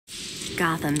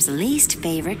Gotham's least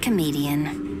favorite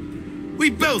comedian. We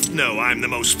both know I'm the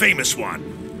most famous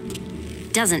one.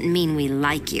 Doesn't mean we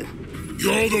like you.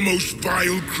 You're the most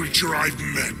vile creature I've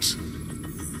met.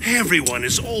 Everyone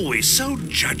is always so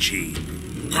judgy.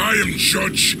 I am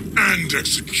judge and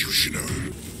executioner.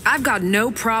 I've got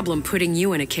no problem putting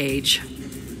you in a cage.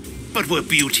 But we're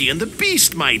Beauty and the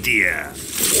Beast, my dear.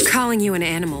 Calling you an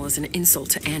animal is an insult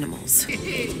to animals.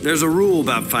 There's a rule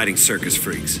about fighting circus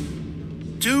freaks.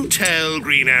 Do tell,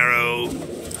 Green Arrow.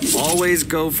 Always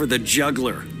go for the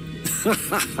juggler.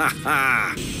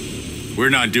 We're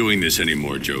not doing this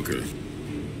anymore, Joker.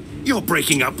 You're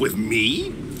breaking up with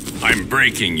me? I'm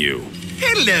breaking you.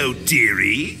 Hello,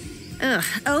 dearie. Ugh,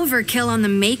 overkill on the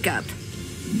makeup.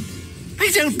 I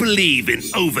don't believe in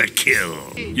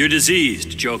overkill. You're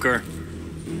diseased, Joker.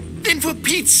 Then for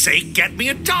Pete's sake, get me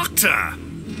a doctor.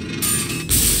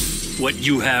 What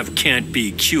you have can't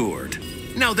be cured.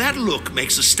 Now that look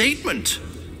makes a statement.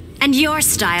 And your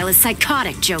style is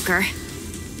psychotic, Joker.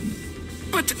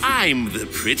 But I'm the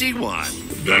pretty one.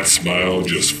 That smile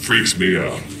just freaks me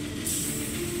out.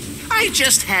 I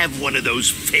just have one of those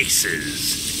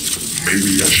faces.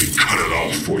 Maybe I should cut it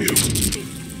off for you.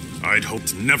 I'd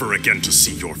hoped never again to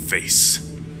see your face.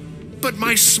 But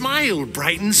my smile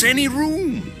brightens any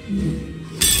room.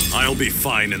 I'll be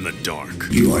fine in the dark.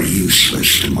 You are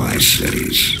useless to my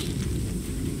cities.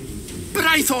 But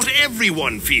I thought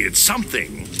everyone feared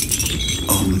something.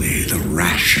 Only the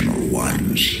rational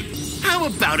ones. How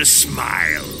about a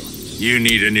smile? You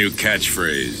need a new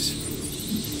catchphrase.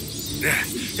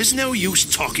 There's no use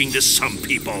talking to some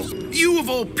people. You of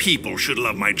all people should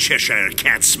love my Cheshire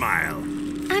Cat smile.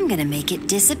 I'm gonna make it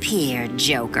disappear,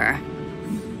 Joker.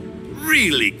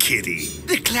 Really, Kitty?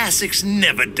 The classics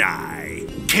never die.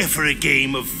 Care for a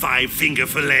game of five-finger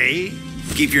fillet?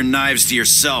 Keep your knives to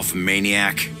yourself,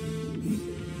 maniac.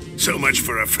 So much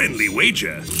for a friendly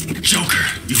wager. Joker,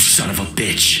 you son of a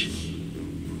bitch.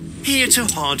 Here to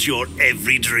haunt your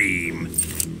every dream.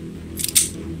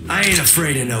 I ain't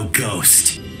afraid of no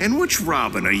ghost. And which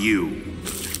Robin are you?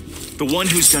 The one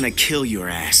who's gonna kill your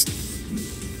ass.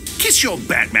 Kiss your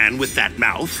Batman with that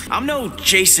mouth. I'm no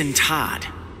Jason Todd.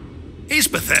 He's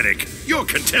pathetic. You're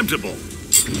contemptible.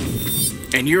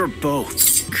 And you're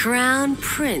both. Crown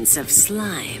Prince of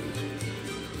Slime.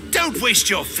 Don't waste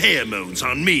your pheromones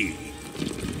on me.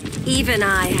 Even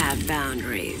I have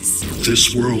boundaries.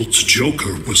 This world's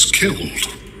Joker was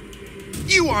killed.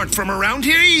 You aren't from around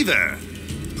here either.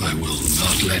 I will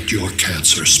not let your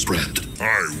cancer spread.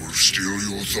 I will steal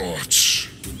your thoughts.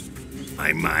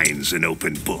 My mind's an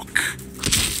open book.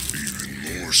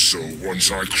 Even more so once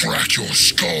I crack your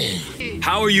skull.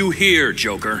 How are you here,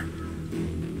 Joker?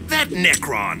 That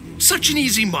Necron, such an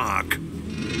easy mark.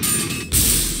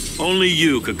 Only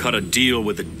you could cut a deal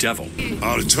with the devil.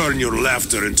 I'll turn your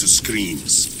laughter into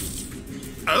screams.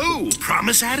 Oh,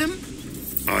 promise, Adam?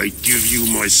 I give you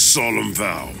my solemn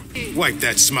vow. Wipe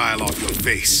that smile off your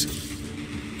face.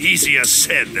 Easier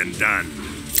said than done.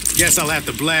 Guess I'll have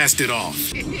to blast it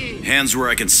off. Hands where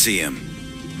I can see him.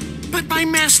 But my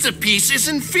masterpiece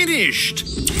isn't finished.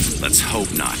 Let's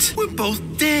hope not. We're both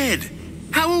dead.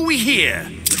 How are we here?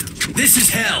 This is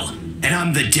hell, and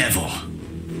I'm the devil.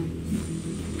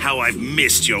 How I've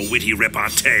missed your witty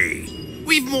repartee.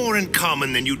 We've more in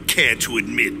common than you'd care to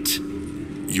admit.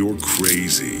 You're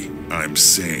crazy. I'm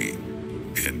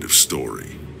sane. End of story.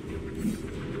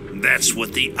 That's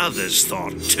what the others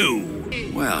thought,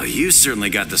 too. Well, you certainly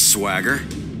got the swagger.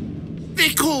 They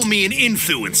call me an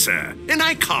influencer, an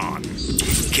icon.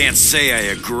 Can't say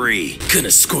I agree. Gonna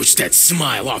scorch that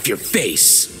smile off your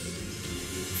face.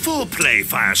 Foreplay,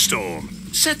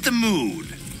 Firestorm. Set the mood.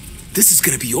 This is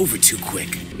gonna be over too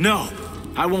quick. No,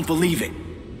 I won't believe it.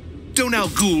 Don't our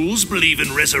ghouls believe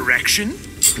in resurrection?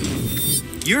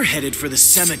 You're headed for the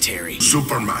cemetery.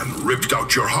 Superman ripped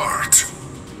out your heart.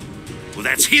 Well,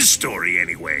 that's his story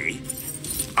anyway.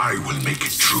 I will make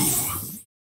it true.